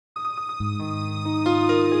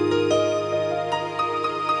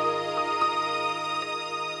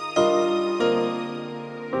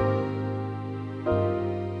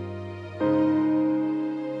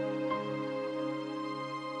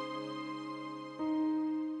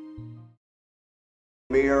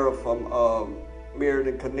Mayor from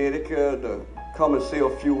Meriden, Connecticut, to come and say a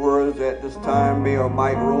few words at this time. Mayor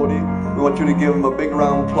Mike Rohde. We want you to give him a big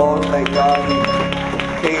round of applause. Thank God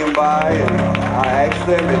he came by, and I asked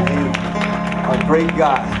him, and he's a great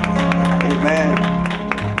guy. Amen.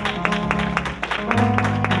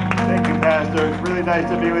 Thank you, Pastor. It's really nice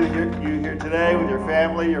to be with you here today, with your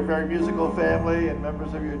family, your very musical family, and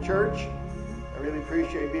members of your church. I really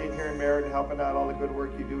appreciate being here in Meriden, helping out all the good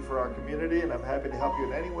work you do for our community, and I'm happy to help you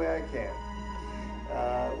in any way I can.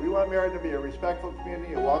 We want Meriden to be a respectful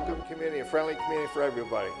community, a welcome community, a friendly community for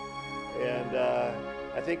everybody. And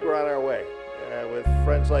I think we're on our way. With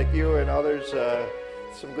friends like you and others,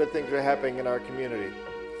 some good things are happening in our community.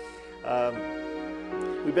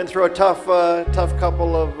 We've been through a tough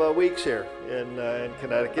couple of weeks here in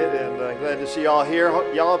Connecticut, and I'm glad to see y'all here.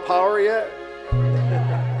 Y'all have power yet?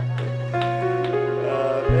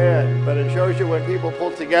 Man, but it shows you when people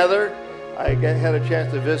pull together. I had a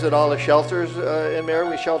chance to visit all the shelters in Meriden.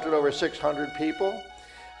 We sheltered over 600 people,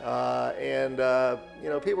 and you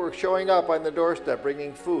know, people were showing up on the doorstep,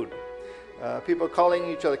 bringing food. People calling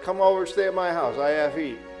each other, "Come over, stay at my house. I have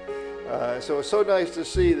heat." So it's so nice to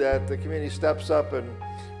see that the community steps up and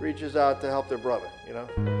reaches out to help their brother. You know,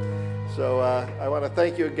 so I want to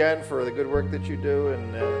thank you again for the good work that you do,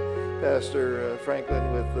 and Pastor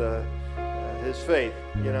Franklin with his faith.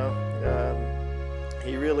 You know,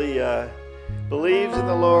 he really believes in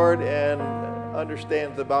the Lord and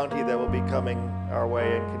understands the bounty that will be coming our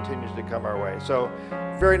way and continues to come our way. So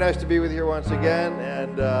very nice to be with you here once again,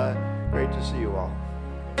 and great to see you all.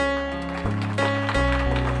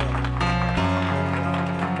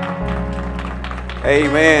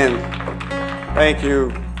 Amen. Thank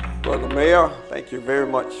you, Brother Mayor. Thank you very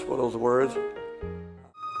much for those words.